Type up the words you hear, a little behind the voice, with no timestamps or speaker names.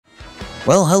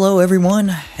Well, hello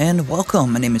everyone, and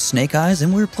welcome. My name is Snake Eyes,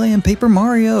 and we're playing Paper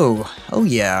Mario. Oh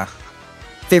yeah.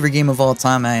 Favorite game of all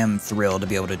time. I am thrilled to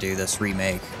be able to do this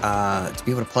remake. To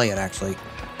be able to play it, actually.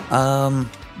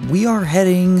 We are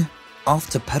heading off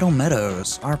to Petal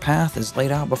Meadows. Our path is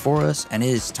laid out before us, and it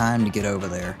is time to get over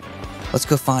there. Let's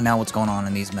go find out what's going on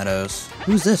in these meadows.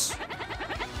 Who's this?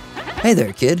 Hey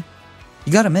there, kid.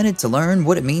 You got a minute to learn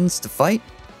what it means to fight?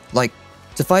 Like,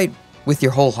 to fight with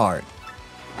your whole heart.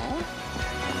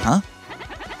 Huh?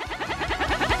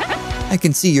 I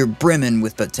can see you're brimming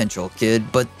with potential,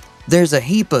 kid, but there's a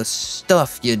heap of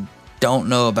stuff you don't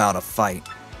know about a fight.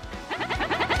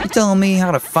 You telling me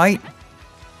how to fight?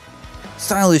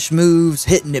 Stylish moves,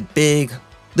 hitting it big,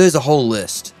 there's a whole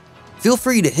list. Feel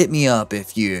free to hit me up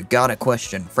if you got a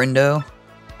question, friendo.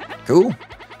 Cool.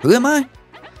 Who am I?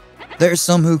 There's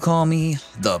some who call me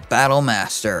the Battle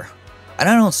Master, and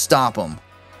I don't stop them,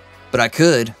 but I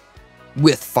could,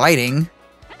 with fighting.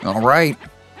 Alright,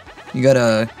 you got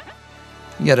a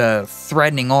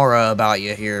threatening aura about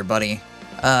you here, buddy.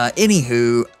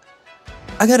 Anywho,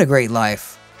 I got a great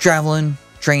life. Traveling,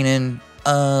 training,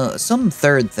 some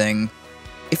third thing.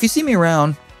 If you see me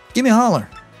around, give me a holler.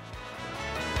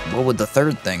 What would the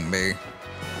third thing be?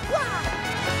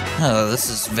 Oh, this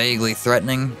is vaguely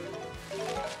threatening.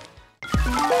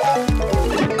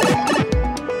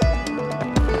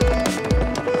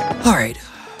 Alright.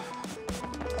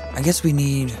 I guess we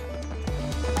need...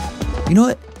 You know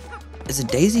what? Is it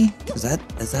Daisy? Is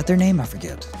that their name? I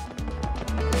forget.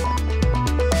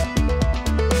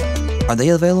 Are they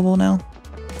available now?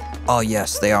 Oh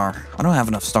yes, they are. I don't have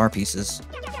enough star pieces.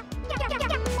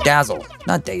 Dazzle,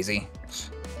 not Daisy.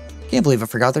 Can't believe I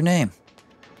forgot their name.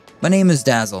 My name is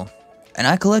Dazzle, and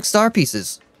I collect star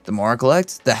pieces. The more I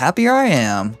collect, the happier I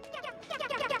am.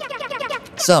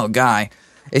 So, Guy,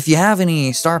 if you have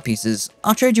any star pieces,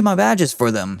 I'll trade you my badges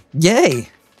for them. Yay!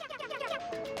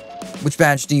 Which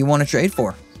badge do you want to trade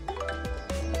for?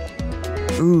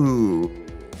 Ooh.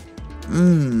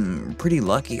 Pretty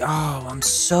lucky. Oh, I'm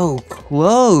so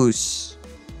close.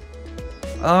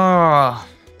 Oh.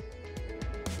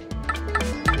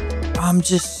 I'm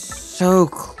just so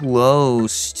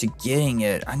close to getting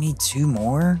it. I need 2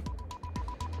 more.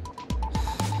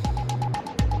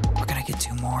 Where can I get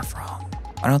 2 more from?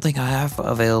 I don't think I have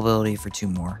availability for 2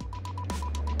 more.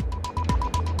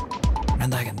 None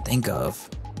that I can think of.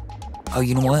 Oh,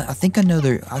 you know what? I think I know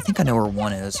where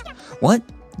 1 is. What?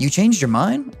 You changed your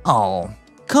mind? Oh,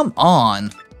 come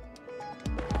on.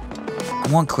 I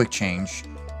want quick change.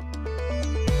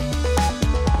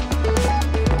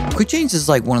 Quick change is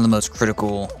like one of the most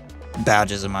critical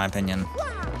badges, in my opinion,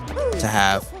 to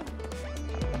have.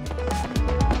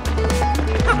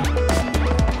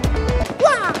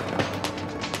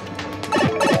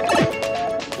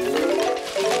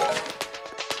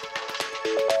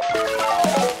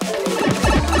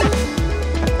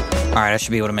 Alright, I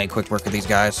should be able to make quick work of these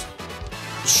guys.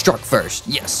 Struck first,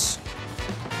 yes.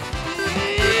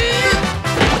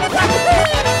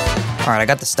 Alright, I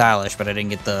got the stylish, but I didn't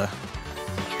get the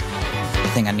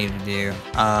thing I needed to do.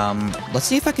 Let's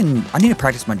see if I can... I need to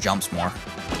practice my jumps more.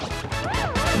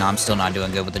 No, I'm still not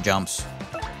doing good with the jumps.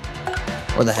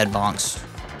 Or the head bonks.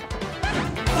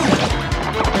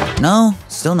 No,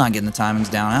 still not getting the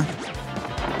timings down, huh?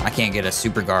 I can't get a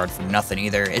super guard for nothing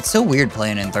either. It's so weird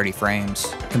playing in 30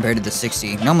 frames compared to the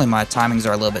 60. Normally my timings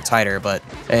are a little bit tighter, but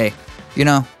hey, you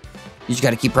know, you just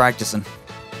gotta keep practicing.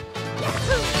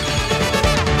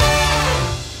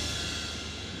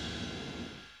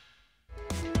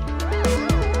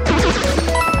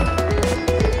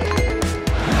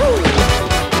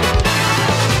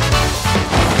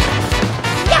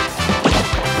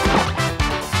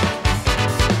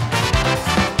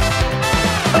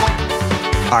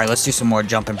 Alright, let's do some more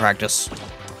jumping practice.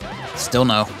 Still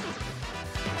no.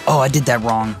 Oh, I did that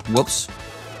wrong. Whoops.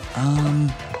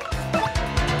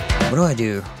 What do I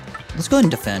do? Let's go ahead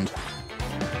and defend.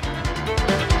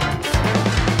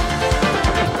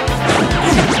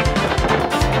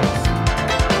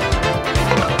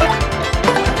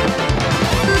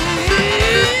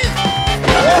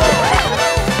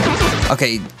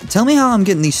 Okay, tell me how I'm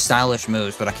getting these stylish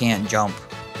moves, but I can't jump.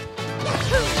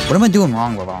 What am I doing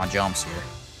wrong with all my jumps here?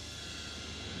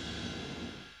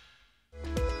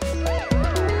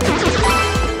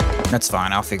 That's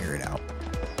fine, I'll figure it out.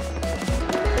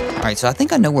 Alright, so I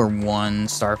think I know where 1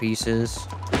 star piece is.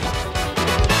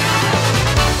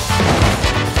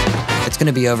 It's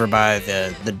gonna be over by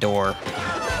the door.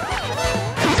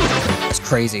 It's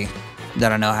crazy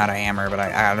that I know how to hammer, but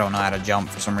I don't know how to jump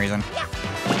for some reason.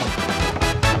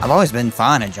 I've always been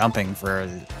fine at jumping for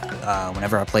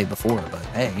whenever I played before, but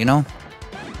hey, you know.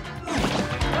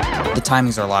 The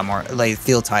timings are a lot more, they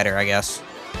feel tighter, I guess.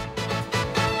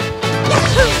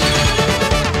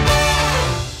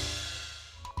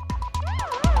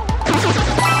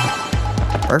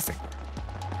 Perfect.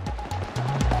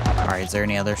 Alright, is there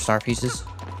any other star pieces?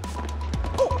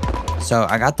 So,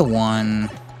 I got the one...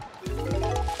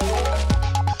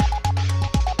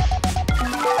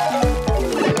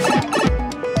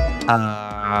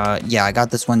 yeah, I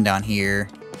got this one down here.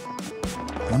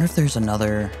 I wonder if there's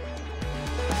another...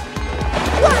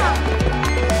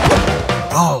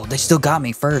 Oh, they still got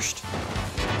me first.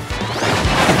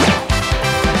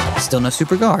 Still no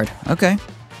super guard. Okay.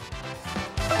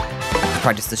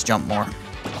 Practice this jump more.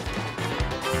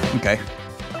 Okay.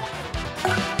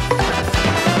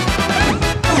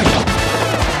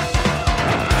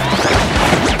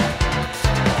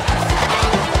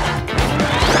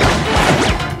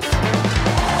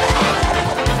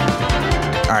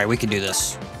 Alright, we can do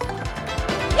this.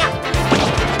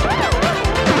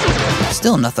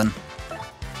 Still nothing.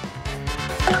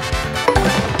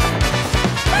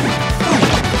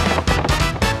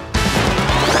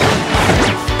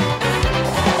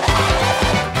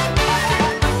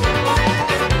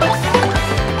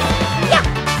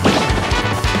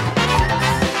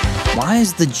 Why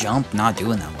is the jump not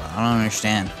doing that well? I don't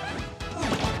understand.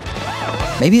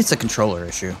 Maybe it's a controller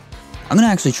issue. I'm gonna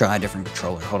actually try a different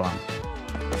controller. Hold on.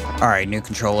 Alright, new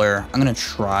controller. I'm gonna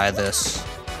try this.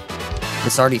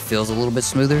 This already feels a little bit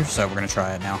smoother, so we're gonna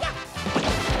try it now.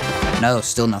 No,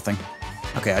 still nothing.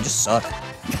 Okay, I just suck.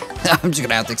 I'm just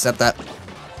gonna have to accept that.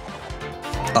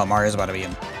 Oh, Mario's about to be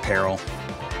in peril.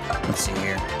 Let's see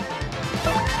here.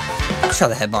 Let's try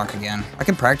the head bonk again. I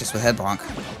can practice with head bonk.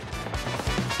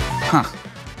 Huh.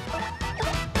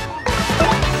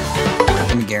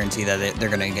 Let me guarantee that they're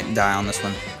gonna die on this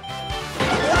one.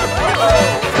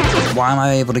 Why am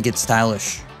I able to get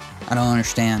stylish? I don't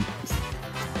understand.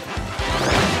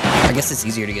 I guess it's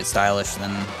easier to get stylish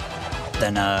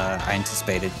than I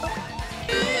anticipated.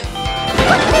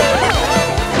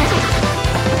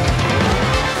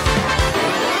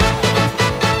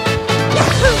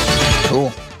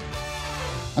 Cool.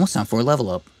 Almost time for a level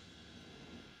up.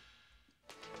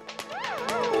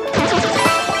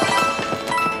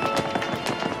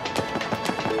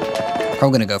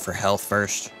 Probably gonna go for health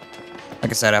first. Like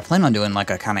I said, I plan on doing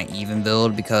like a kind of even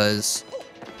build because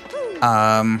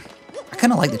I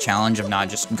kind of like the challenge of not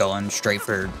just going straight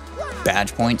for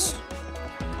badge points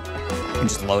and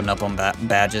just loading up on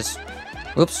badges.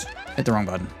 Whoops, hit the wrong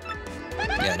button.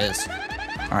 Yeah, it is.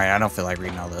 Alright, I don't feel like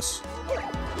reading all this.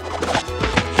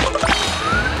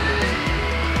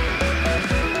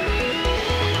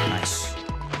 Nice.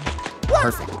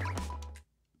 Perfect.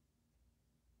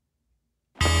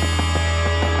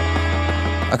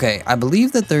 Okay, I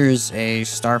believe that there's a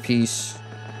star piece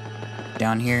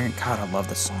down here. God, I love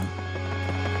this song.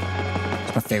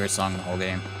 It's my favorite song in the whole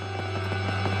game.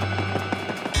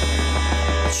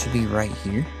 It should be right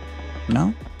here.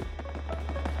 No?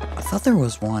 I thought there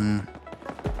was one.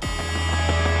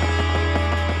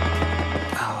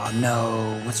 Oh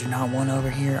no, was there not one over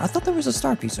here? I thought there was a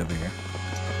star piece over here.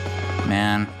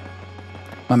 Man,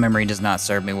 my memory does not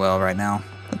serve me well right now.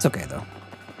 That's okay though.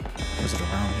 Was it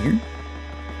around here?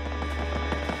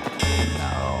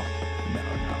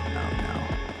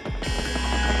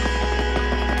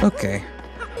 Okay.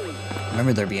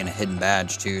 Remember there being a hidden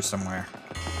badge, too, somewhere.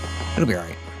 It'll be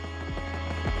alright.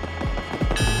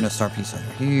 No star piece over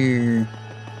here.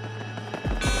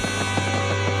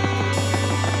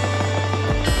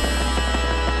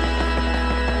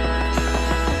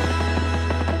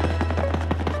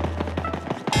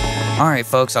 Alright,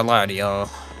 folks, I lied to y'all.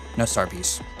 No star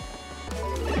piece.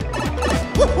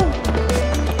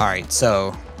 Alright,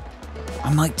 so...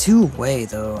 I'm like 2 away,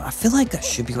 though. I feel like I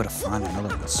should be able to find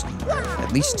another one somewhere.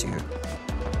 At least 2.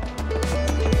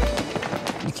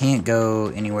 You can't go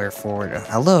anywhere forward.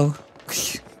 Hello?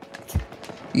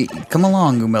 Come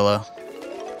along, Gumilla.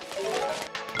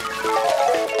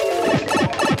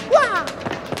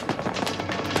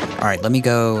 Alright, let me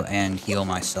go and heal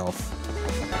myself.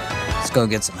 Let's go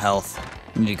get some health.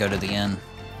 I need to go to the inn.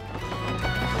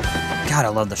 God, I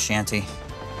love the shanty.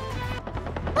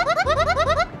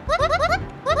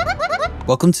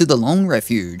 Welcome to the Lone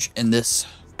Refuge in this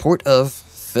port of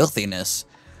filthiness.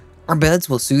 Our beds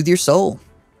will soothe your soul.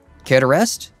 Care to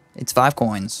rest? It's 5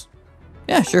 coins.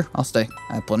 Yeah, sure, I'll stay.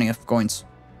 I have plenty of coins.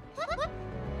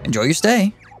 Enjoy your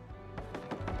stay.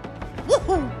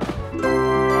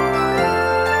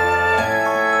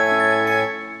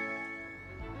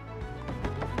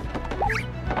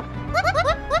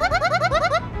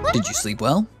 Did you sleep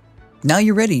well? Now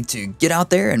you're ready to get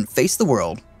out there and face the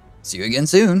world. See you again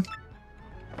soon.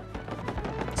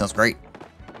 Sounds great.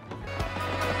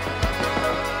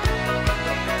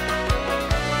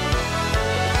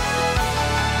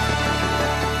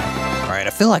 Alright,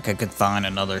 I feel like I could find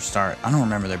another star. I don't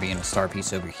remember there being a star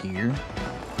piece over here.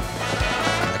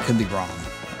 I could be wrong.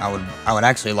 I would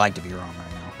actually like to be wrong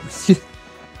right now.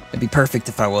 It'd be perfect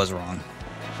if I was wrong.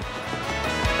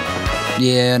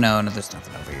 Yeah, no, there's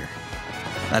nothing over here.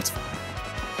 That's fine.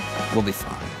 We'll be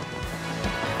fine.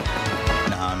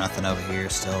 No, nothing over here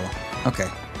still. Okay.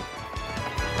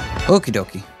 Okie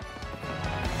dokie.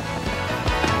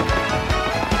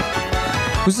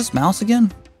 Who's this mouse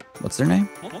again? What's their name?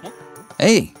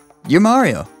 Hey, you're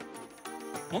Mario.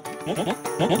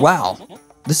 Wow,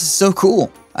 this is so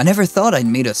cool. I never thought I'd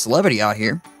meet a celebrity out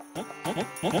here.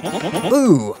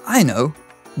 Ooh, I know.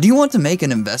 Do you want to make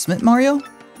an investment, Mario?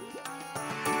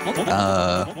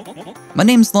 My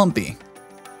name's Lumpy,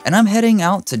 and I'm heading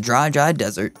out to Dry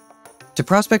Desert to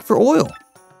prospect for oil.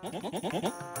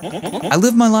 I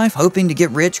live my life hoping to get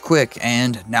rich quick,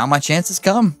 and now my chance has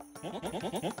come.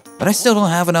 But I still don't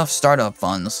have enough startup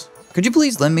funds. Could you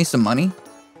please lend me some money?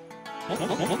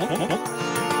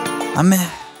 I'm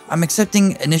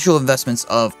accepting initial investments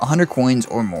of 100 coins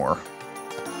or more.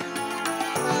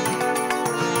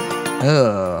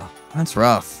 Ugh, that's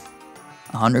rough.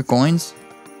 100 coins?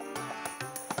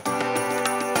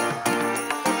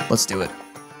 Let's do it.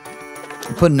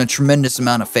 I'm putting a tremendous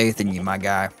amount of faith in you, my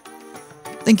guy.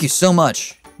 Thank you so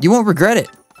much. You won't regret it.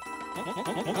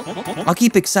 I'll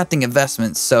keep accepting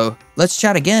investments, so let's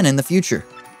chat again in the future.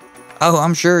 Oh,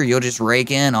 I'm sure you'll just rake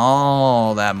in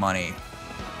all that money.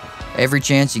 Every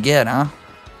chance you get, huh?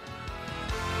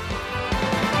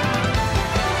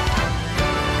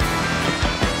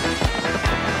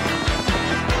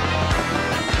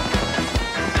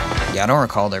 Yeah, I don't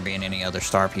recall there being any other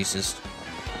star pieces.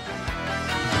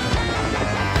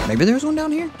 Maybe there was one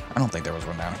down here? I don't think there was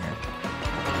one down here.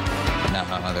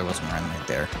 No, there wasn't one right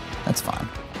there. That's fine.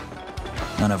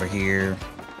 None over here.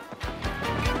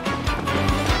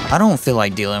 I don't feel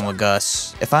like dealing with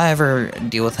Gus. If I ever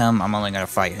deal with him, I'm only gonna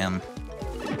fight him.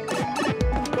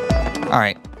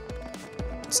 Alright.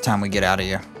 It's time we get out of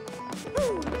here.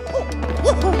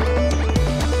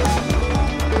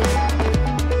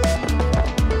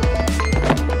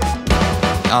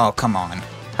 Oh, come on.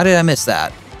 How did I miss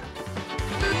that?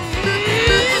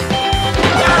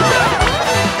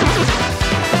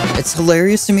 It's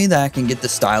hilarious to me that I can get the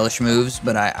stylish moves,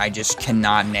 but I just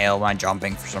cannot nail my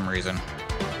jumping for some reason.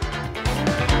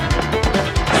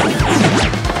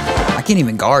 I can't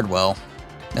even guard well.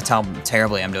 That's how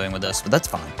terribly I'm doing with this, but that's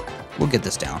fine. We'll get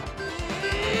this down.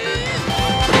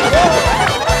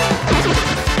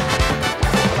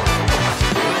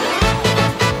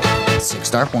 6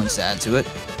 star points to add to it.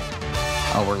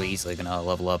 Oh, we're easily gonna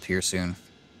level up here soon.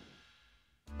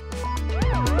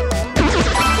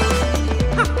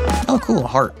 Oh, cool, a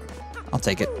heart. I'll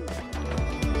take it.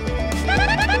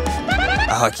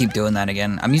 Oh, I keep doing that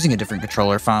again. I'm using a different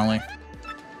controller finally.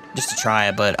 Just to try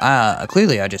it, but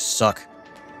clearly I just suck.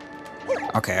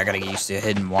 Okay, I gotta get used to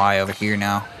hidden Y over here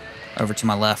now. Over to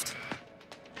my left.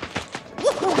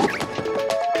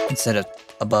 Instead of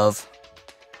above.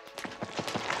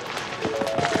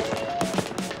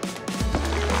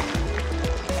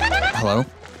 Hello?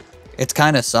 It's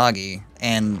kind of soggy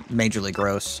and majorly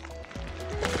gross.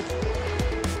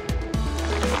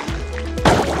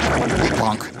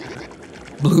 Bonk.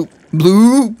 Bloop.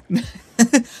 Bloop!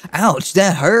 Ouch,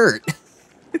 that hurt!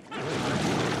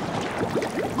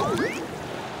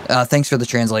 Thanks for the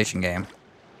translation game.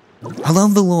 I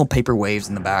love the little paper waves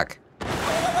in the back.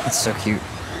 It's so cute.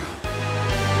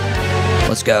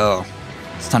 Let's go.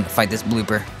 It's time to fight this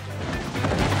blooper.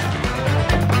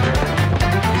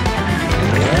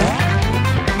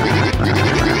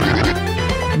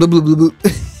 Bloop, bloop, bloop,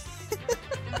 bloop.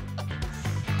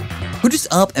 Who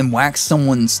just up and whacks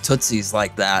someone's tootsies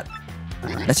like that?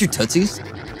 That's your tootsies?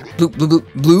 Bloop, bloop, bloop,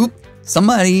 bloop.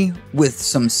 Somebody with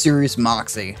some serious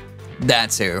moxie.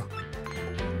 That's who.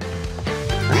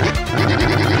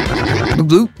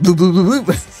 Bloop, bloop, bloop, bloop,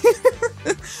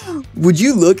 bloop. Would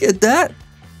you look at that?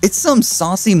 It's some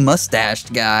saucy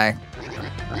mustached guy.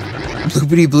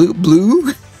 Bloopity bloop,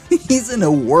 blue. He's in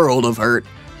a world of hurt.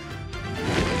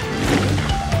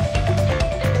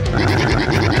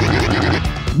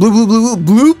 Bloop, bloop, bloop,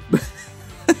 bloop.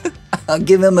 I'll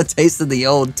give him a taste of the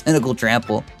old tentacle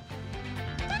trample.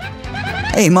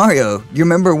 Hey, Mario, you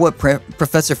remember what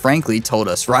Professor Frankly told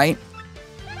us, right?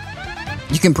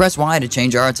 You can press Y to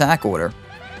change our attack order.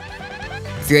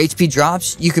 If your HP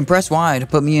drops, you can press Y to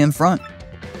put me in front.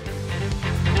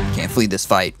 Can't flee this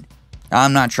fight.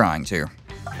 I'm not trying to.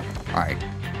 Alright.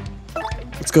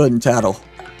 Let's go ahead and tattle.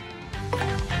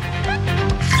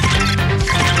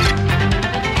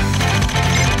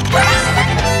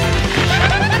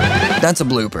 That's a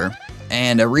blooper.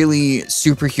 And a really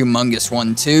super humongous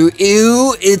one too.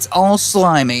 Ew, it's all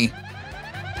slimy.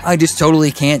 I just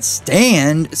totally can't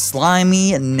stand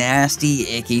slimy, nasty,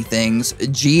 icky things.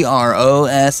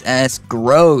 Gross.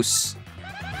 Gross.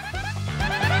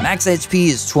 Max HP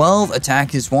is 12,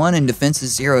 attack is 1, and defense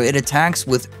is 0. It attacks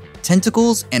with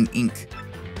tentacles and ink.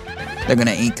 They're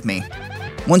gonna ink me.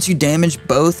 Once you damage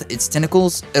both its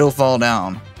tentacles, it'll fall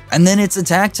down. And then it's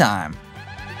attack time.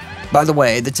 By the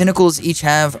way, the tentacles each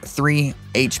have 3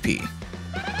 HP.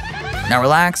 Now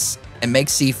relax and make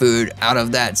seafood out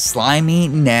of that slimy,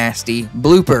 nasty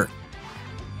blooper.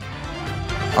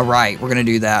 Alright, we're gonna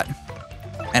do that.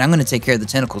 And I'm gonna take care of the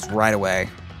tentacles right away.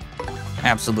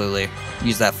 Absolutely.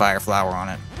 Use that fire flower on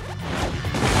it.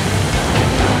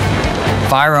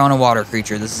 Fire on a water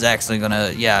creature. This is actually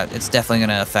gonna, yeah, it's definitely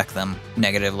gonna affect them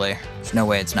negatively. There's no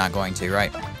way it's not going to,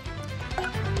 right?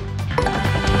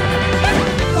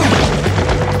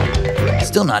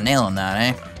 Still not nailing that,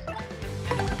 eh?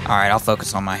 Alright, I'll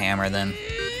focus on my hammer then.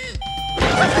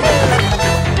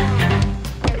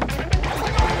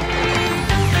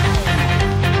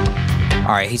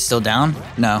 Alright, he's still down?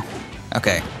 No.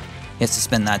 Okay. He has to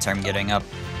spend that turn getting up.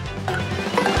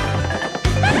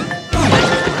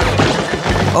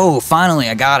 Oh, finally,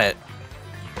 I got it.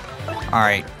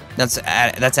 Alright, that's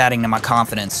adding to my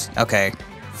confidence. Okay,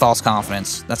 false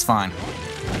confidence. That's fine.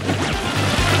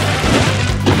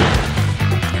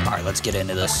 Alright, let's get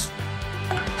into this.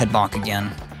 Head bonk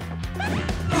again.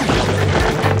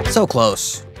 So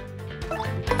close.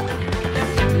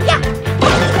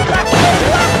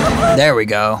 There we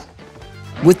go.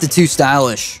 With the too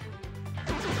stylish.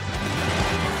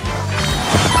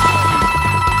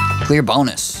 Clear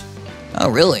bonus. Oh,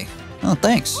 really? Oh,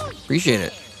 thanks. Appreciate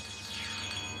it.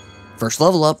 First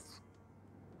level up.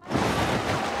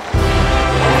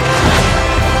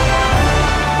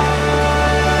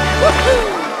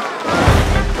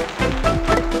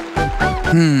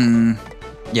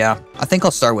 Yeah, I think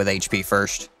I'll start with HP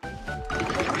first.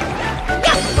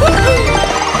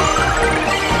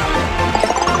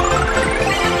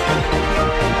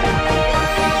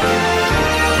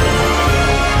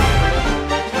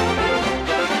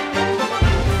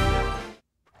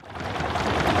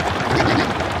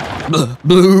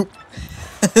 Bloop.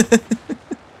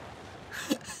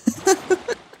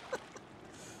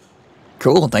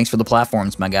 Cool, thanks for the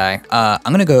platforms, my guy.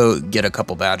 I'm gonna go get a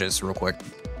couple badges real quick.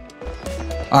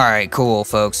 Alright, cool,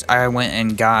 folks. I went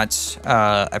and got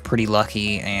a pretty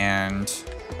lucky and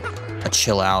a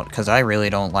chill out, because I really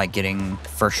don't like getting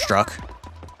first struck.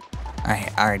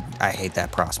 I hate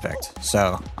that prospect.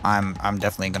 So I'm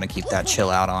definitely gonna keep that chill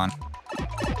out on.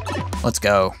 Let's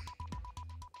go.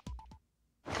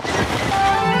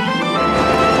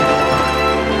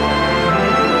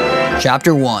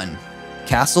 Chapter 1,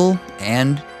 Castle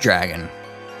and Dragon.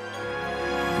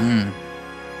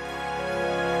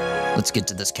 Let's get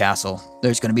to this castle.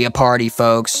 There's gonna be a party,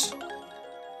 folks.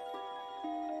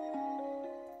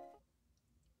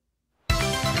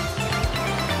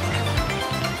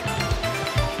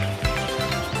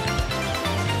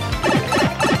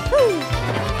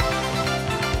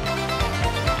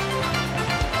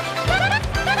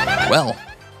 Well,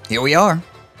 here we are,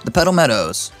 the Petal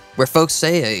Meadows, where folks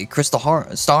say a crystal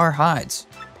star hides.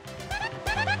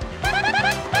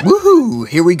 Woohoo!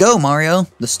 Here we go, Mario.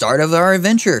 The start of our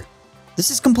adventure. This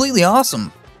is completely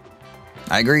awesome.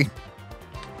 I agree.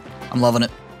 I'm loving it.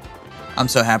 I'm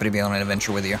so happy to be on an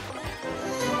adventure with you.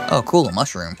 Oh, cool, a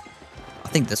mushroom. I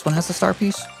think this one has a star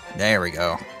piece. There we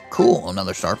go. Cool,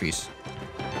 another star piece.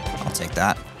 I'll take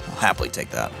that. I'll happily take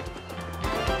that.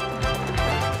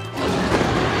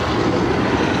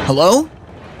 Hello?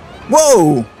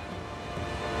 Whoa!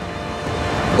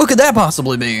 What could that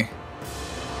possibly be?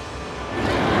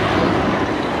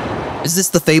 Is this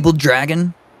the fabled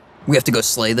dragon? We have to go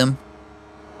slay them?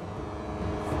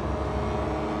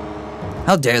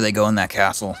 How dare they go in that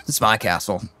castle? It's my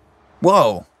castle.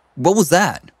 Whoa, what was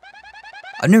that?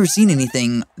 I've never seen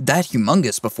anything that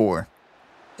humongous before.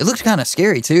 It looks kind of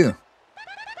scary too.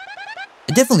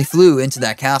 It definitely flew into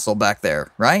that castle back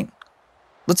there, right?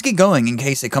 Let's get going in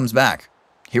case it comes back.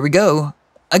 Here we go.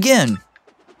 Again.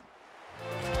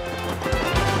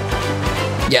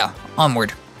 Yeah,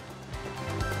 onward.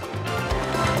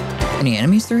 Any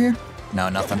enemies through here? No,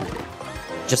 nothing.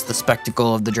 Just the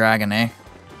spectacle of the dragon, eh?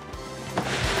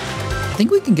 I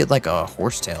think we can get like a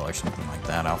horsetail or something like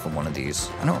that off of one of these.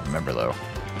 I don't remember though.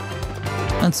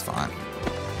 That's fine.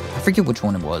 I forget which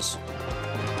one it was.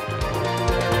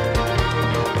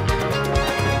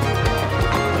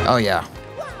 Oh yeah.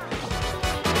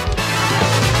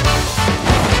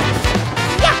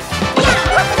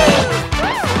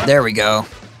 There we go.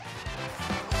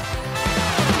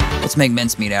 Let's make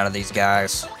mincemeat out of these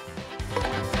guys.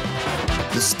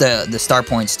 The star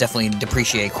points definitely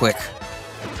depreciate quick.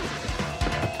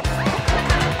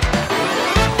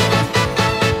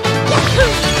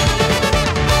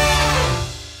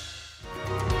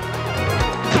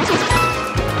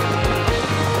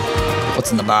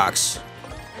 What's in the box?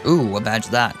 Ooh, what badge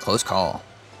is that? Close call.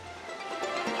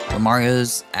 When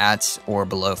Mario's at or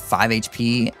below 5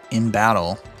 HP in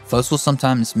battle, foes will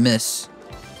sometimes miss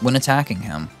when attacking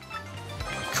him.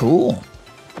 Cool.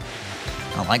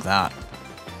 I like that.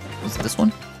 Was it this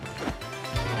one?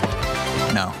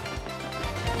 No.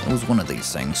 It was one of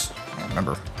these things. I don't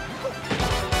remember.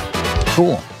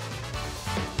 Cool.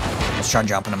 Let's try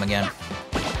jumping him again.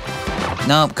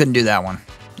 Nope, couldn't do that one.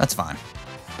 That's fine.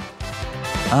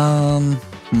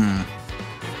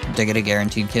 Did I get a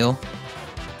guaranteed kill?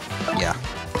 Yeah,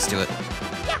 let's do it.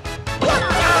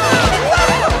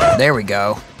 There we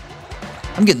go.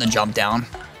 I'm getting the jump down.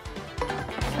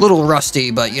 A little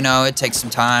rusty, but you know, it takes some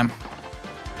time.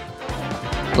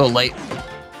 A little late.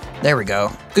 There we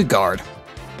go. Good guard.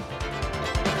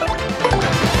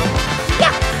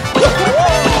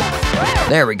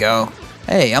 There we go.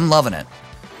 Hey, I'm loving it.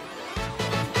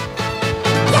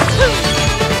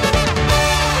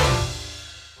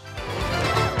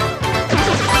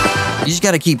 You just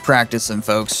gotta keep practicing,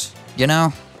 folks. You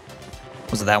know?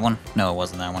 Was it that one? No, it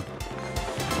wasn't that one.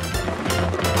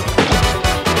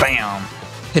 Bam!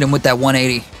 Hit him with that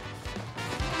 180.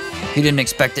 He didn't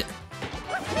expect it.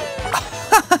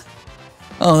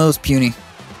 Oh, that was puny.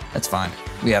 That's fine.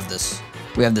 We have this.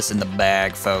 We have this in the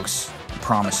bag, folks. I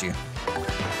promise you.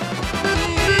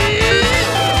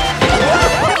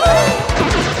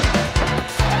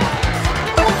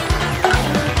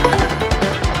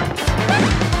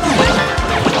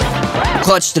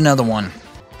 Clutched another one.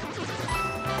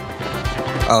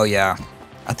 Oh, yeah.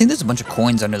 I think there's a bunch of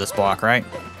coins under this block, right?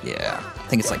 Yeah. I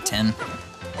think it's like 10.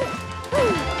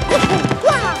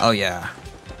 Oh, yeah.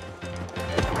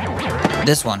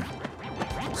 This one.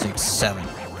 6, 7.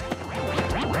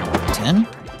 10?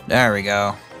 There we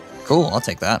go. Cool, I'll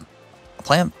take that. A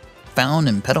plant found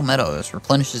in Petal Meadows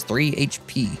replenishes 3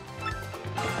 HP.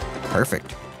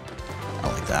 Perfect.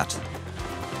 I like that.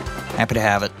 Happy to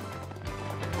have it.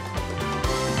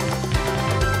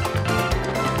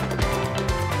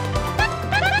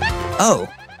 Oh,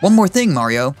 one more thing,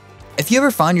 Mario. If you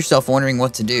ever find yourself wondering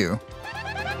what to do,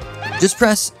 just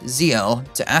press ZL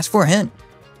to ask for a hint.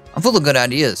 I'm full of good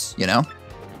ideas, you know?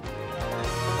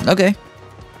 Okay.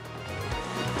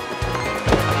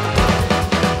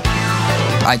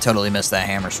 I totally missed that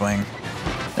hammer swing.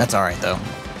 That's alright, though.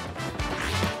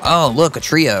 Oh, look, a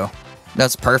trio.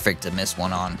 That's perfect to miss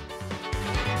one on.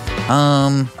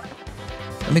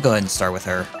 Let me go ahead and start with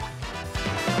her.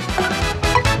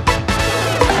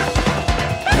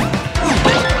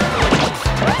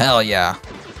 Hell yeah.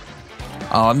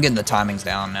 Oh, I'm getting the timings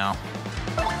down now.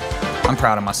 I'm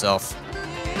proud of myself.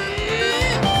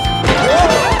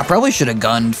 I probably should have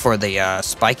gunned for the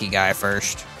spiky guy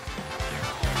first.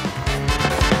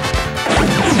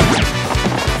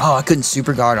 Oh, I couldn't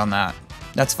super guard on that.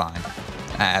 That's fine.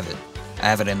 I have it. I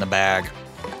have it in the bag.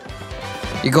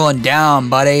 You're going down,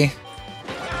 buddy.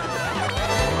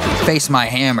 Face my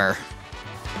hammer.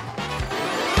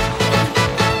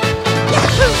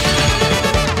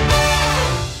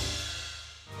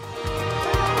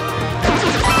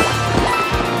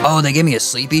 Oh, they gave me a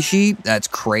sleepy sheep? That's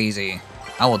crazy.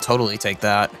 I will totally take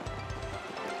that.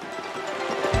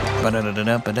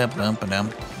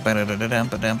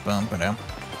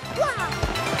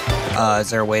 Is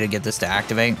there a way to get this to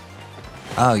activate?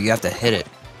 Oh, you have to hit it.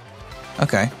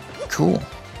 Okay, cool.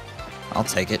 I'll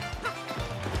take it.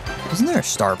 Isn't there a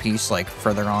star piece, like,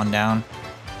 further on down?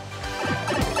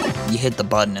 You hit the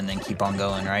button and then keep on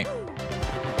going, right?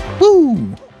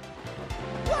 Woo!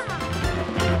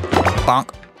 Bonk.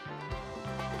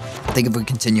 I think if we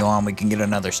continue on, we can get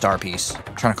another star piece.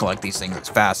 I'm trying to collect these things as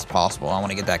fast as possible. I want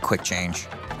to get that quick change.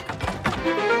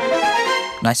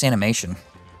 Nice animation.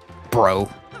 Bro.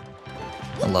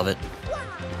 I love it.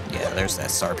 Yeah, there's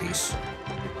that star piece.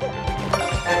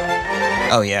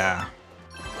 Oh, yeah.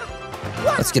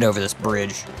 Let's get over this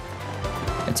bridge.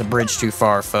 It's a bridge too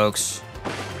far, folks.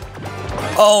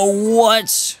 Oh,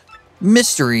 what?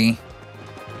 Mystery.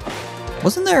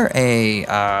 Wasn't there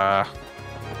a,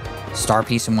 star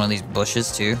piece in one of these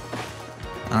bushes, too?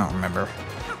 I don't remember.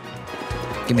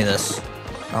 Give me this.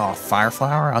 Oh, fire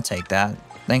flower? I'll take that.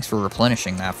 Thanks for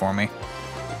replenishing that for me.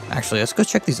 Actually, let's go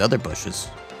check these other bushes.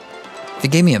 If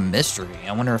it gave me a mystery,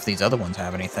 I wonder if these other ones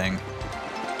have anything.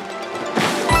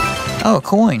 Oh, a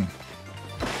coin.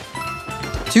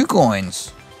 2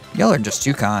 coins. Y'all are just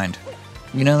too kind.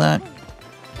 You know that?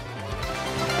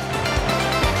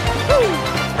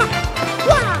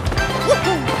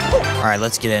 Alright,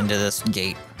 let's get into this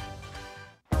gate.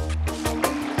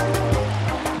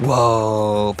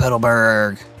 Whoa,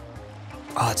 Petalberg.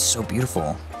 Oh, it's so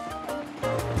beautiful.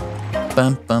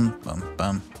 Bum, bum, bum,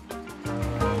 bum.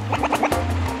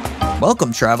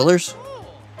 Welcome, travelers.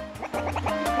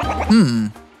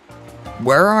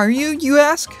 Where are you, you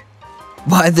ask?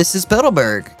 Why, this is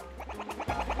Petalberg.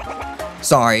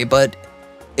 Sorry, but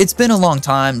it's been a long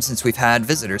time since we've had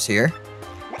visitors here.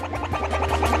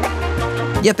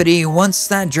 Yippity, once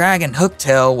that dragon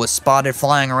Hooktail was spotted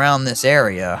flying around this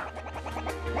area.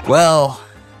 Well,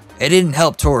 it didn't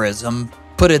help tourism,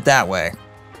 put it that way.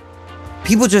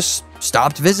 People just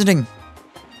stopped visiting.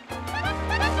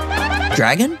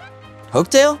 Dragon?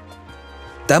 Hooktail?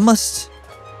 That must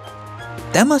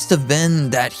have been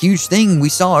that huge thing we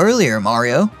saw earlier,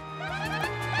 Mario.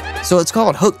 So it's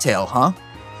called Hooktail, huh?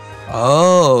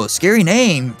 Oh, scary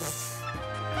name.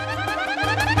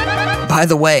 By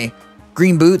the way,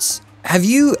 Green Boots, have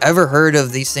you ever heard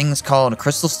of these things called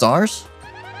crystal stars?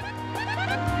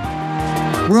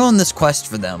 We're on this quest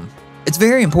for them. It's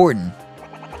very important.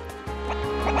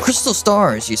 Crystal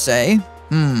stars, you say?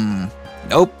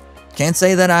 Nope. Can't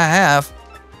say that I have.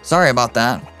 Sorry about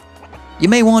that. You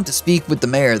may want to speak with the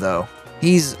mayor, though.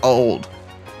 He's old.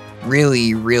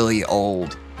 Really, really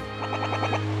old.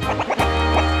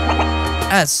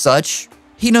 As such,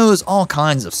 he knows all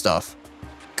kinds of stuff.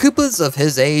 Koopas of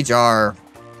his age are,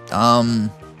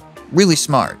 really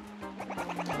smart.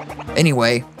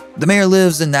 Anyway, the mayor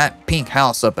lives in that pink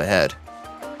house up ahead.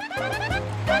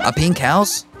 A pink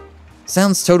house?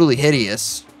 Sounds totally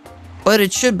hideous, but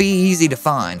it should be easy to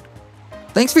find.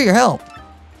 Thanks for your help.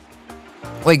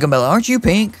 Wait, Gumbella, aren't you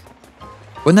pink?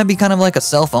 Wouldn't that be kind of like a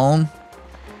cell phone?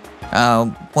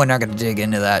 We're not gonna dig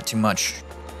into that too much.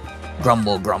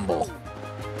 Grumble, grumble.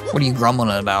 What are you grumbling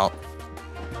about?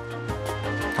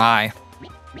 Hi.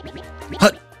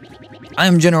 Hut! I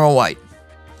am General White.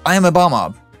 I am a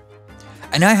Bob-Mob.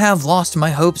 And I have lost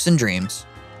my hopes and dreams.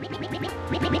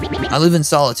 I live in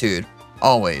solitude,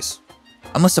 always.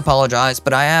 I must apologize,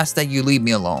 but I ask that you leave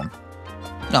me alone.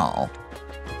 No.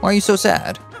 Why are you so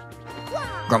sad?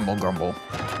 Grumble, grumble.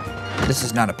 This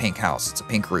is not a pink house, it's a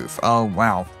pink roof. Oh,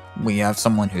 wow. We have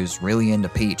someone who's really into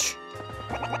Peach.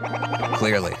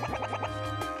 Clearly.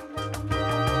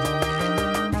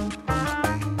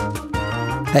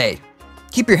 Hey,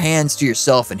 keep your hands to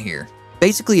yourself in here.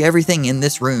 Basically everything in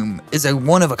this room is a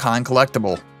one-of-a-kind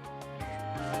collectible.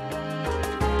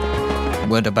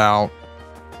 What about...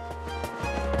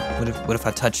 What if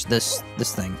I touch this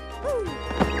thing?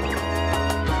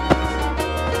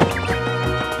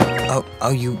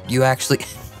 Oh, you actually...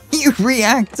 you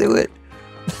react to it!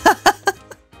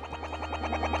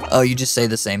 Oh, you just say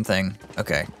the same thing.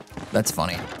 Okay, that's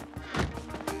funny.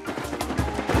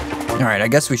 Alright, I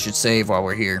guess we should save while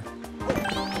we're here.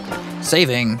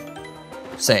 Saving.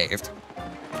 Saved.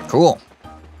 Cool.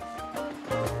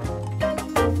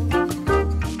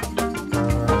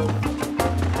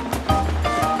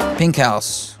 Pink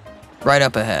house. Right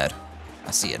up ahead.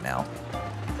 I see it now.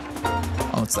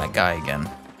 Oh, it's that guy again.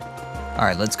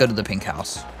 Alright, let's go to the pink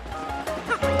house.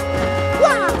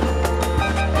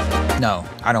 No,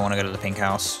 I don't want to go to the pink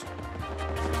house.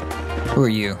 Who are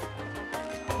you?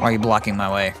 Why are you blocking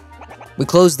my way? We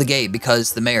closed the gate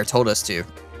because the mayor told us to.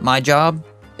 My job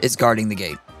is guarding the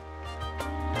gate.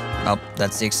 Oh,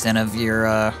 that's the extent of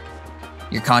your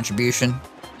contribution.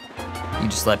 You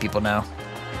just let people know.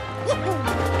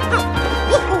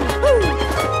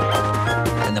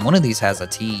 And then one of these has a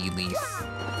tea leaf.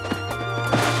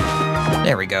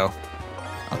 There we go.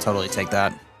 I'll totally take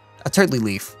that. A turtley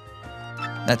leaf.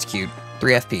 That's cute.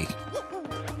 3 FP.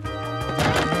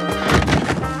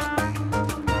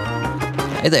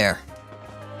 Hey there.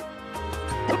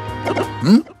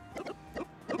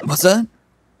 What's that?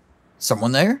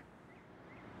 Someone there?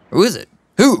 Who is it?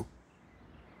 Who?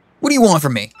 What do you want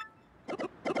from me?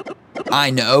 I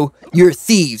know. You're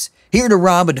thieves. Here to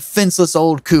rob a defenseless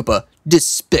old Koopa.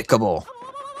 Despicable.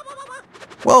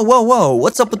 Whoa, whoa, whoa.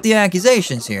 What's up with the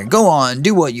accusations here? Go on,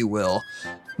 do what you will.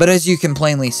 But as you can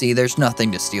plainly see, there's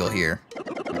nothing to steal here.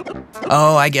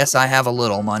 Oh, I guess I have a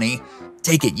little money.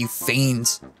 Take it, you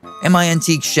fiends. And my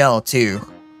antique shell, too.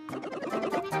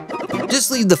 Just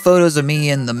leave the photos of me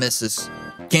and the missus.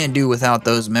 Can't do without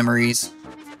those memories.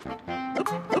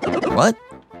 What?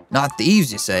 Not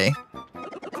thieves, you say?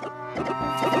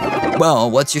 Well,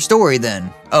 what's your story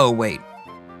then? Oh, wait.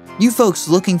 You folks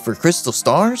looking for crystal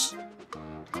stars?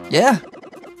 Yeah,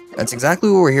 that's exactly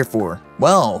what we're here for.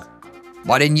 Well,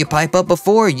 why didn't you pipe up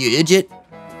before, you idiot?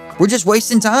 We're just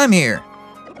wasting time here.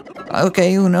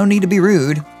 Okay, no need to be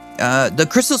rude. The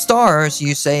crystal stars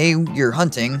you say you're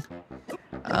hunting.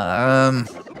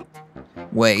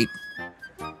 Wait.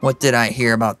 What did I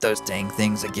hear about those dang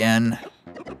things again?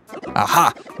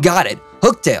 Aha! Got it!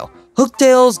 Hooktail!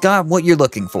 Hooktail's got what you're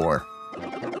looking for.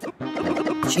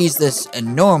 She's this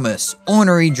enormous,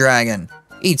 ornery dragon.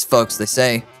 Eats folks, they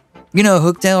say. You know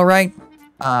Hooktail, right?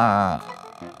 I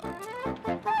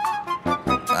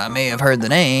may have heard the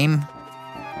name.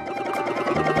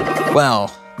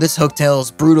 Well, this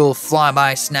Hooktail's brutal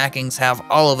flyby snackings have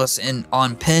all of us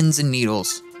on pins and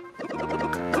needles.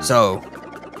 So,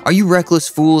 are you reckless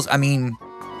fools? I mean,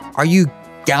 are you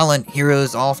gallant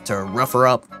heroes off to rough her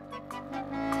up?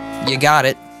 You got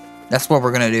it. That's what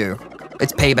we're gonna do.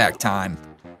 It's payback time.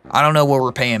 I don't know what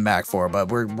we're paying back for, but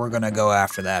we're gonna go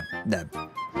after that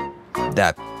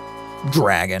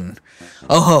dragon.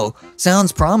 Oh,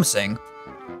 sounds promising.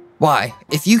 Why,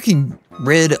 if you can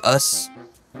rid us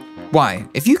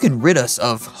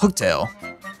of Hooktail,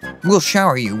 we'll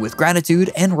shower you with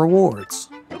gratitude and rewards.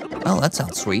 Oh, that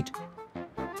sounds sweet.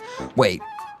 Wait,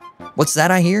 what's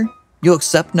that I hear? You'll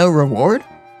accept no reward?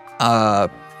 No,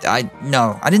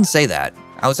 I didn't say that.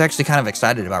 I was actually kind of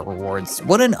excited about rewards.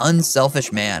 What an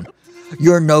unselfish man.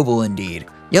 You're noble indeed.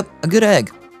 Yep, a good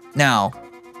egg. Now,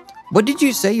 what did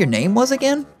you say your name was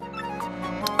again?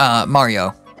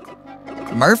 Mario.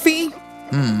 Murphy?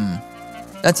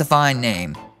 That's a fine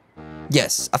name.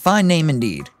 Yes, a fine name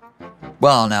indeed.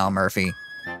 Well now, Murphy.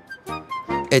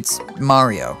 It's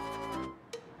Mario.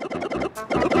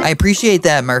 I appreciate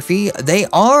that, Murphy. They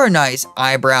are nice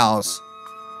eyebrows.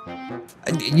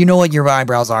 You know what your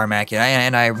eyebrows are, immaculate,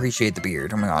 and I appreciate the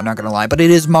beard. I'm not gonna lie, but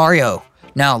it is Mario.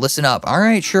 Now, listen up.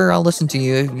 Alright, sure, I'll listen to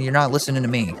you. You're not listening to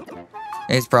me.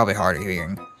 It's probably hard of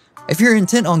hearing. If you're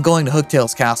intent on going to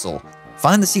Hooktail's castle,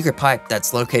 find the secret pipe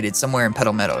that's located somewhere in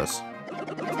Petal Meadows.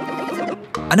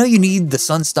 I know you need the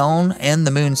Sunstone and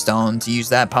the Moonstone to use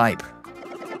that pipe.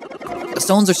 The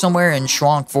stones are somewhere in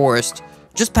Schwank Forest,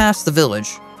 just past the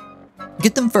village.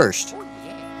 Get them first.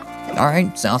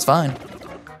 Alright, sounds fine.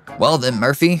 Well then,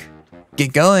 Murphy,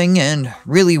 get going and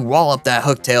really wallop that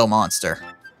Hooktail monster.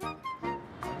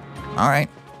 Alright,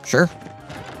 sure.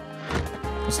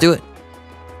 Let's do it.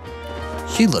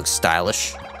 She looks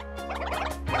stylish.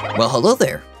 Well, hello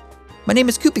there. My name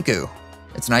is Kupiku.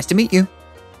 It's nice to meet you.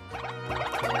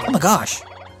 Oh my gosh,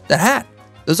 that hat,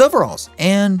 those overalls,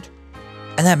 and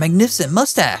that magnificent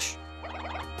mustache.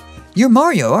 You're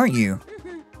Mario, aren't you?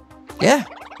 Yeah.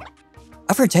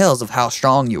 I've heard tales of how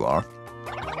strong you are.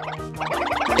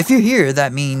 If you're here,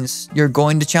 that means you're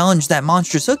going to challenge that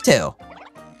monstrous Hooktail.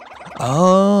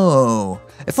 Oh,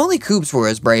 if only Koops were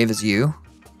as brave as you.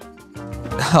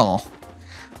 Oh,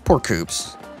 poor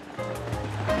Koops.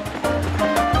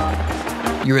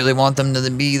 You really want them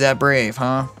to be that brave,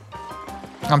 huh?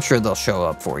 I'm sure they'll show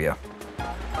up for you.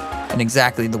 In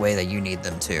exactly the way that you need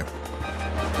them to.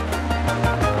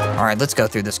 Alright, let's go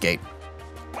through this gate.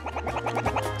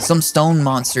 Some stone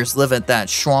monsters live at that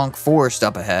Schwank Forest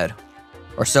up ahead.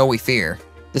 Or so we fear.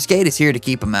 This gate is here to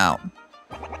keep them out.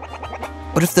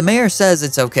 But if the mayor says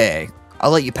it's okay,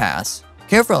 I'll let you pass.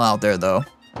 Careful out there, though.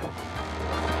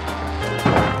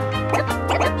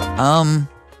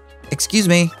 Excuse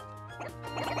me.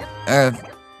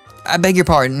 I beg your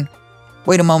pardon.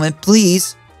 Wait a moment,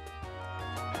 please.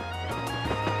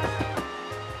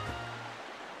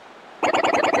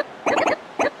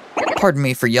 Pardon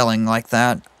me for yelling like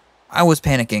that. I was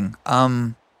panicking.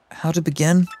 How to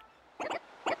begin?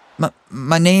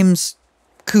 My name's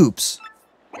Koops.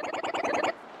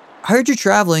 I heard you're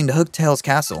traveling to Hooktail's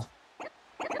castle.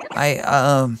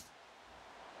 I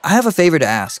have a favor to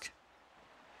ask.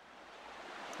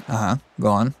 Go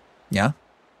on. Yeah?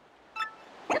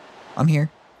 I'm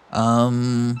here.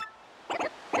 Oh,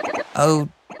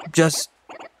 just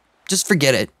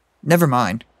forget it. Never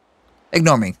mind.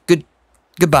 Ignore me.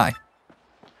 Goodbye.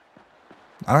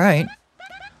 Alright.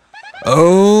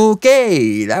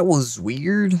 Okay, that was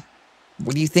weird.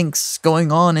 What do you think's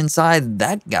going on inside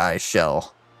that guy's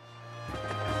shell?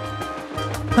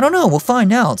 I don't know, we'll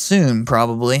find out soon,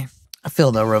 probably. I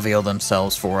feel they'll reveal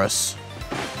themselves for us.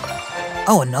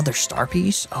 Oh, another star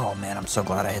piece? Oh man, I'm so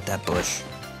glad I hit that bush.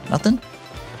 Nothing?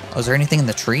 Oh, is there anything in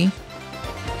the tree?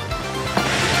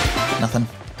 Nothing.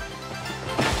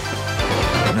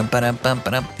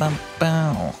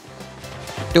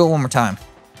 Do it one more time.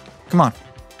 Come on.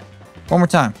 One more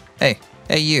time. Hey,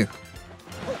 you.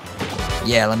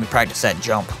 Yeah, let me practice that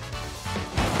jump.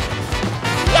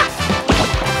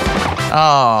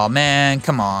 Oh, man,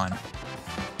 come on.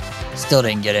 Still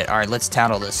didn't get it. All right, let's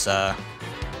tattle this, Yeah,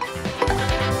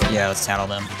 let's tattle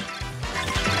them.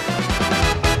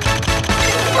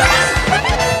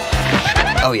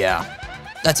 Oh, yeah.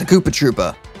 That's a Koopa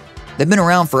Troopa. They've been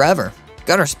around forever.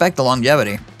 Gotta respect the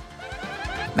longevity.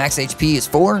 Max HP is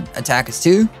 4, attack is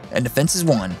 2, and defense is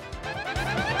 1.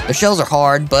 Their shells are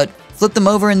hard, but flip them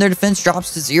over and their defense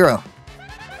drops to 0.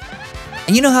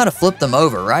 And you know how to flip them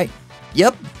over, right?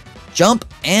 Yep, jump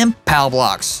and PAL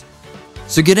blocks.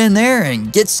 So get in there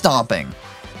and get stomping.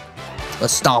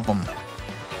 Let's stomp them.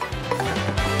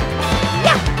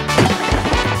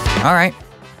 Alright,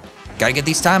 gotta get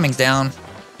these timings down.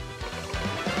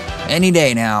 Any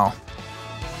day now.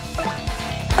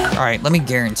 Alright, let me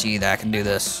guarantee that I can do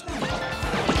this.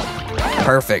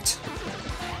 Perfect.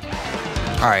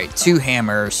 Alright, 2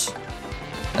 hammers.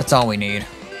 That's all we need.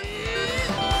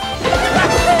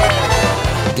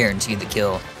 Guaranteed the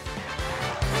kill.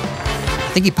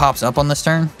 I think he pops up on this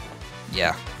turn.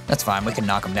 Yeah, that's fine. We can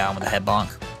knock him down with a head bonk.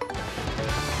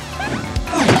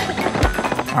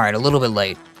 Alright, a little bit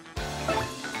late.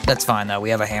 That's fine though, we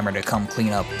have a hammer to come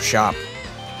clean up shop.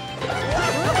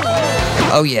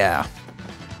 Oh yeah.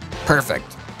 Perfect.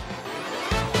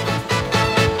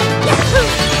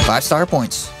 5 star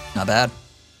points. Not bad.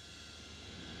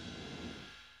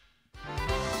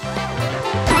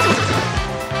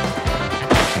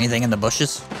 Anything in the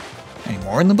bushes? Any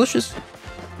more in the bushes?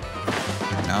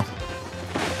 No.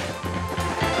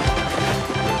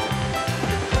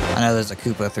 I know there's a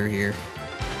Koopa through here.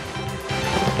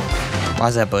 Why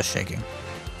is that bush shaking?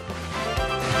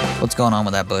 What's going on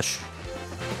with that bush?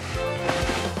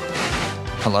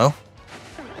 Hello?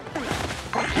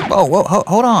 Whoa, whoa,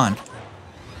 hold on.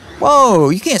 Whoa,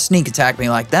 you can't sneak attack me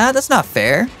like that. That's not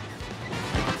fair.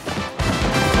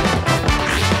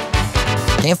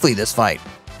 Can't flee this fight.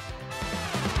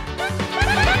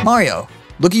 Mario,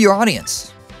 look at your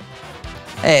audience.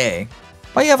 Hey,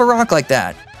 why you have a rock like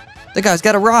that? The guy's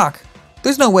got a rock.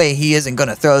 There's no way he isn't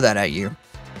gonna throw that at you.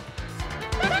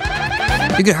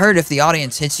 You get hurt if the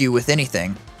audience hits you with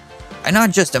anything. And not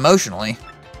just emotionally.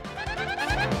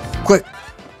 Quick,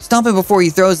 stomp him before he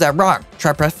throws that rock.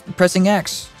 Try pressing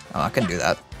X. Oh, I can do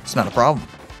that. It's not a problem.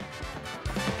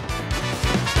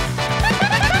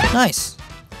 Nice.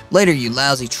 Later, you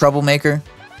lousy troublemaker.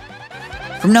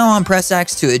 From now on, press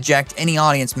X to eject any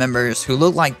audience members who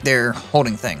look like they're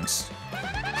holding things.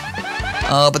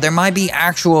 But there might be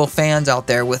actual fans out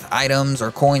there with items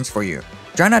or coins for you.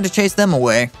 Try not to chase them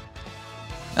away.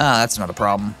 Ah, that's not a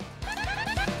problem.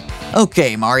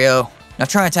 Okay, Mario. Now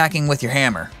try attacking with your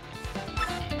hammer.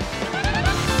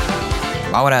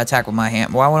 Why would I attack with my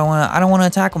hammer? Why would I want to? I don't want to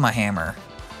attack with my hammer.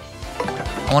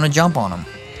 I want to jump on him.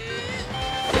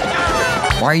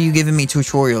 Why are you giving me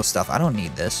tutorial stuff? I don't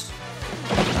need this.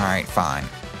 Alright, fine.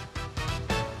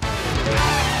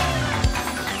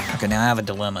 Okay, now I have a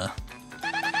dilemma.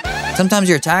 Sometimes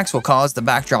your attacks will cause the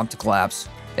backdrop to collapse.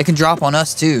 It can drop on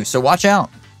us too, so watch out.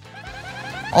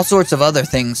 All sorts of other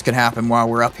things could happen while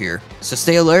we're up here, so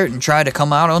stay alert and try to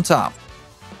come out on top.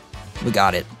 We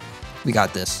got it. We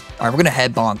got this. Alright, we're gonna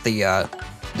head bonk the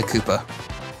Koopa.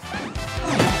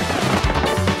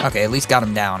 Okay, at least got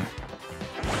him down.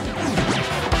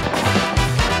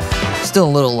 Still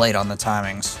a little late on the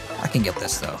timings. I can get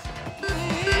this though.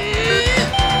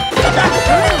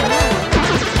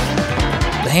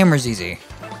 The hammer's easy.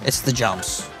 It's the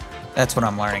jumps. That's what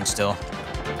I'm learning still.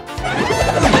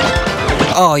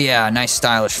 Oh yeah, nice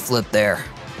stylish flip there.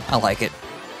 I like it.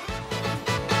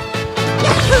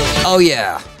 Oh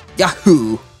yeah.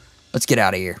 Yahoo! Let's get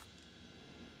out of here.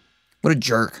 What a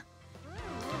jerk.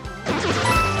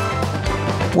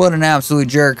 What an absolute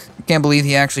jerk. Can't believe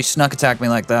he actually snuck attacked me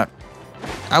like that.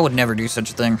 I would never do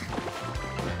such a thing.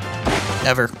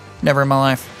 Never. Never in my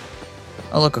life.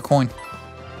 Oh look, a coin.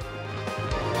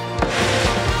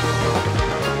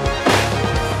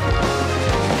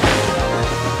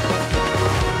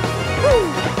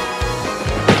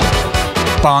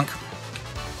 Bonk.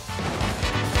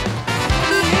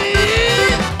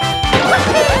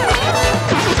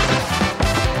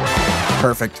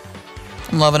 Perfect.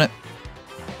 I'm loving it.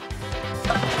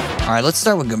 Alright, let's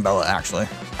start with Goombella, actually.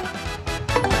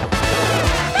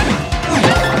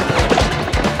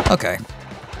 Okay.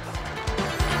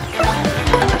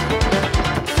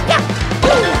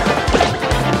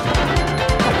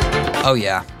 Oh,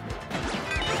 yeah.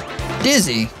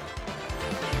 Dizzy?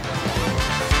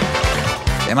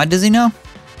 Am I dizzy now?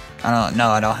 I don't know.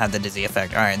 I don't have the dizzy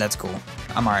effect. Alright, that's cool.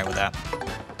 I'm alright with that.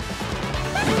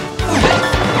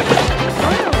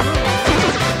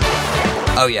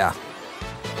 Oh, yeah.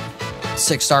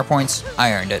 6 star points.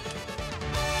 I earned it.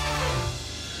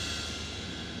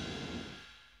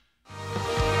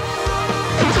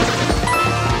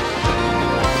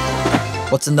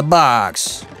 What's in the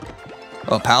box?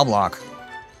 Oh, PAL block.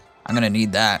 I'm gonna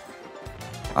need that.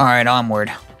 Alright,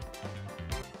 onward.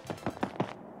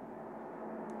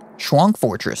 Schwank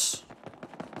Fortress.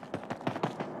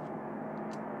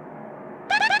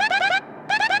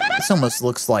 This almost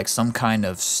looks like some kind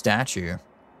of statue.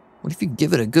 What if you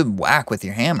give it a good whack with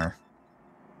your hammer?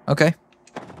 Okay.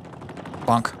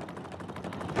 Bonk.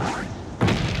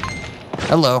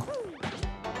 Hello.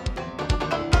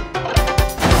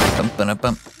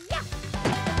 Bump.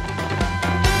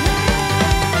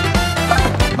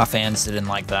 My fans didn't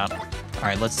like that.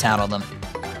 Alright, let's tattle them.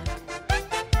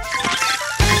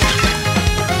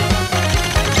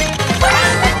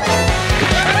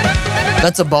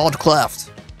 That's a bald cleft.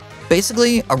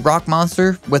 Basically, a rock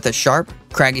monster with a sharp,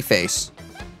 craggy face.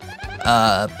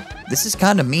 This is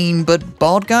kind of mean, but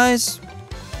bald guys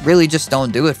really just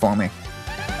don't do it for me.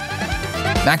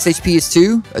 Max HP is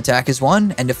 2, attack is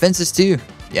 1, and defense is 2.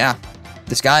 Yeah,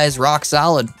 this guy is rock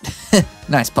solid.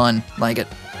 Nice pun, like it.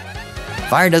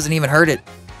 Fire doesn't even hurt it.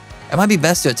 It might be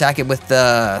best to attack it with,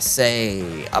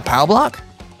 say, a POW block?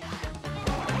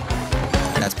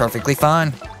 That's perfectly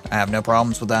fine. I have no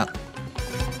problems with that.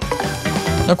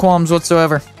 No qualms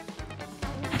whatsoever.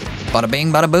 Bada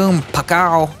bing, bada boom,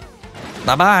 pakow.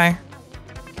 Bye-bye.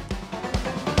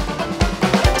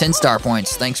 10 star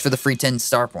points. Thanks for the free 10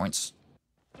 star points.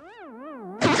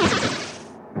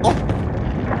 Oh.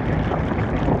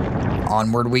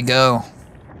 Onward we go.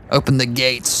 Open the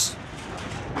gates.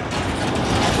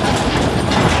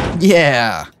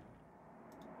 Yeah.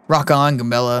 Rock on,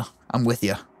 Gambella. I'm with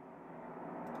ya.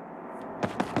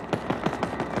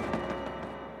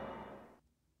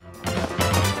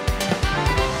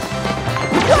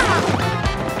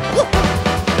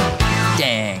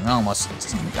 Dang, I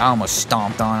almost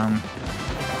stomped on him.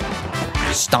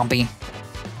 Stompy.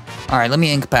 Alright, let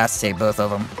me incapacitate both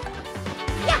of them.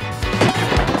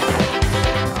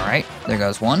 Alright, there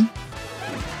goes one.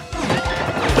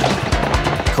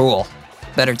 Cool.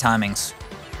 Better timings.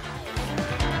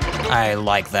 I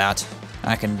like that.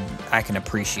 I can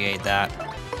appreciate that.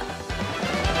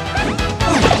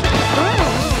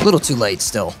 A little too late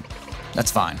still.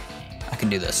 That's fine. I can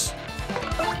do this.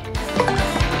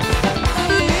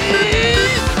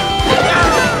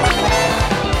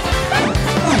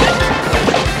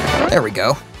 There we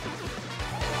go.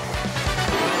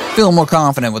 Feel more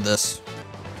confident with this.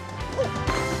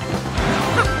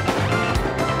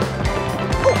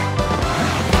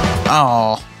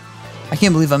 Oh, I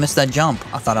can't believe I missed that jump.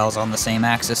 I thought I was on the same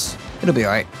axis. It'll be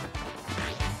alright.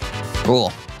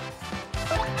 Cool.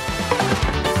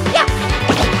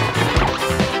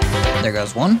 There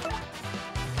goes one.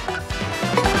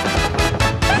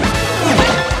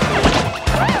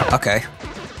 Okay.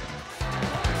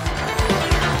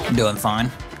 Doing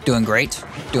fine. Doing great.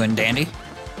 Doing dandy.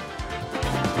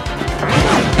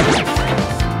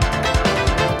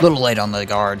 Little late on the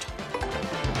guard.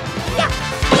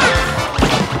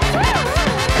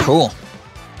 Cool.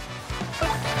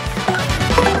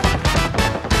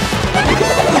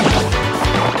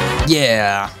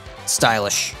 Yeah.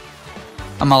 Stylish.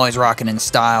 I'm always rocking in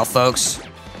style, folks.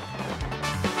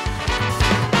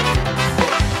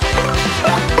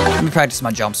 Let me practice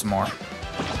my jump some more.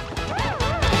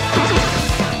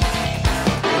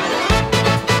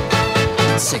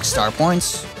 Six star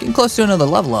points. Getting close to another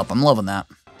level up. I'm loving that.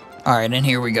 Alright, and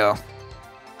here we go.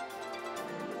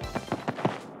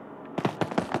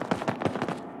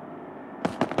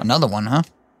 Another one, huh?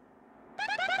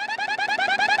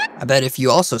 I bet if you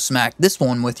also smack this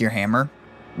one with your hammer,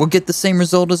 we'll get the same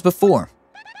result as before.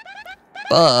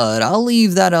 But I'll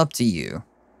leave that up to you.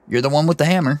 You're the one with the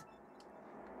hammer.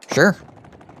 Sure.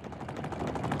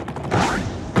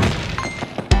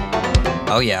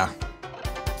 Oh yeah.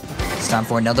 It's time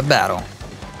for another battle.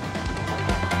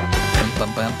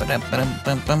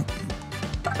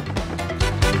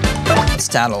 Let's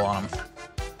tattle on him.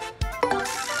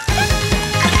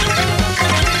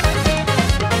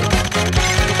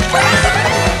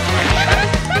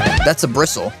 That's a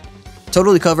bristle.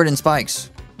 Totally covered in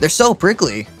spikes. They're so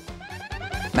prickly.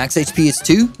 Max HP is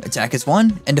 2, attack is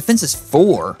 1, and defense is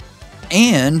 4.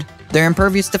 And they're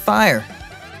impervious to fire.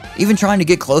 Even trying to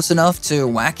get close enough to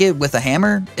whack it with a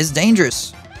hammer is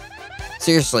dangerous.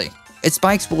 Seriously, its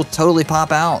spikes will totally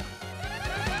pop out.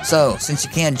 So, since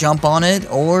you can't jump on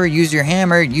it or use your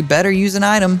hammer, you better use an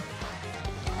item.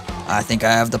 I think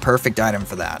I have the perfect item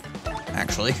for that,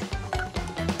 actually.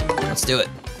 Let's do it.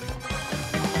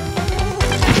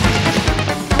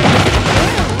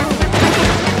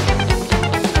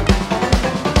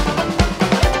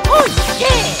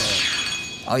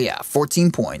 Oh yeah,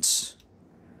 14 points.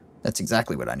 That's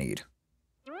exactly what I need.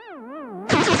 Oh.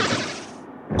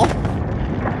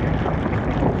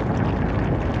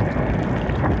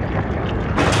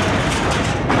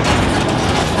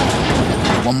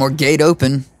 One more gate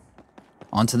open.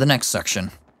 On to the next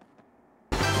section.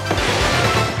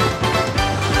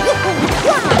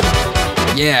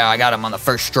 Yeah, I got him on the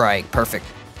first strike. Perfect.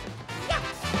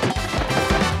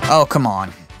 Oh, come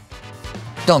on.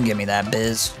 Don't give me that,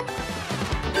 Biz.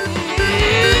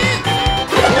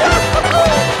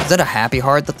 Is that a happy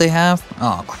heart that they have?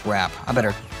 Oh, crap. I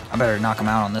better knock him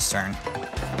out on this turn.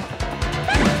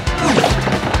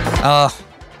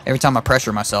 Every time I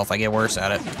pressure myself, I get worse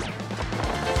at it.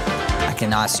 I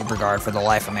cannot super guard for the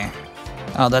life of me.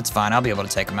 Oh, that's fine. I'll be able to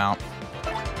take him out.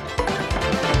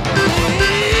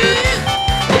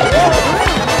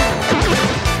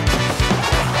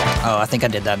 Oh, I think I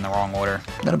did that in the wrong order.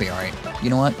 That'll be alright. You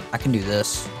know what? I can do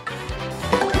this.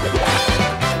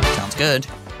 Sounds good.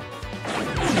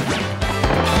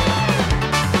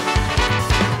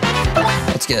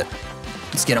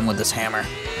 Let's get him with this hammer.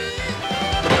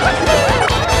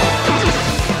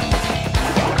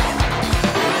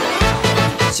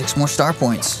 6 more star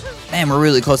points. Man, we're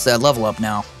really close to that level up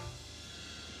now.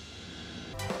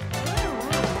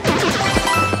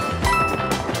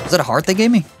 Is that a heart they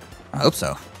gave me? I hope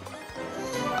so.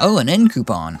 Oh, an end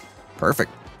coupon.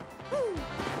 Perfect.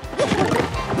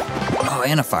 Oh,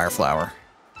 and a fire flower.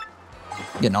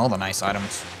 Getting all the nice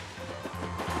items.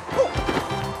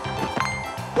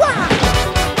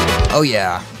 Oh,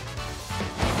 yeah.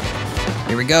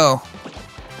 Here we go.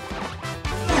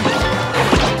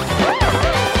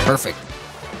 Perfect.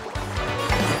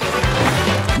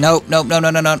 Nope, nope, no, no,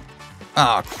 no, no.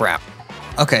 Oh, crap.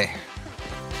 Okay.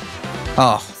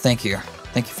 Oh, thank you.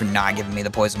 Thank you for not giving me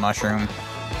the poison mushroom.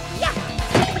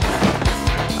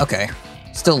 Okay.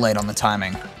 Still late on the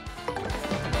timing.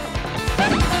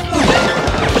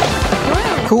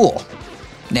 Cool.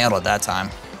 Nailed it that time.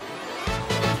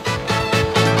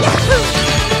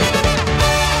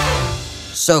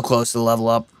 So close to the level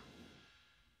up.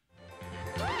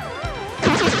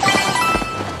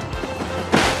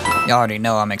 You already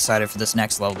know I'm excited for this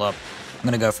next level up. I'm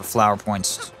gonna go for flower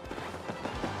points.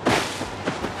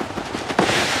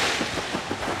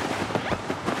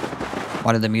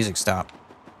 Why did the music stop?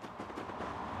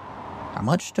 How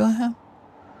much do I have?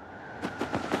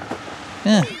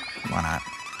 Why not?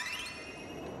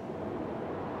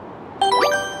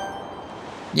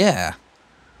 Yeah.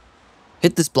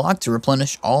 Hit this block to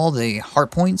replenish all the heart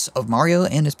points of Mario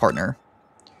and his partner.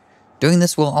 Doing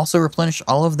this will also replenish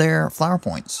all of their flower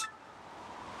points.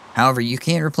 However, you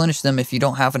can't replenish them if you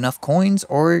don't have enough coins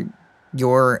or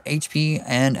your HP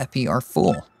and FP are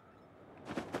full.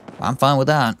 I'm fine with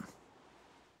that.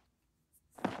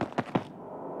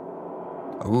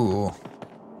 Ooh.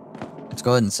 Let's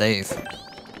go ahead and save.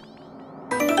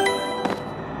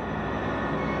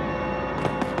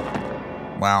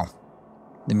 Wow.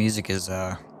 The music is,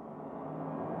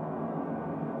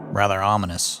 rather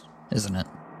ominous, isn't it?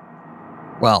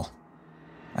 Well,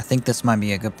 I think this might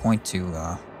be a good point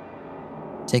to,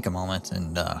 take a moment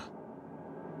and,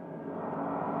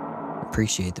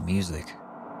 appreciate the music.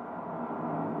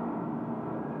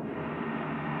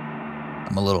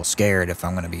 I'm a little scared, if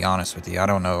I'm gonna be honest with you. I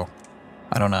don't know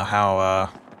how,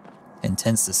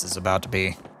 intense this is about to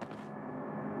be.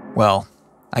 Well,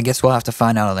 I guess we'll have to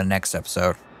find out in the next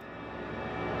episode.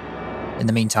 In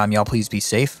the meantime, y'all please be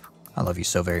safe. I love you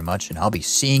so very much, and I'll be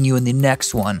seeing you in the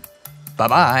next one.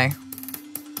 Bye-bye.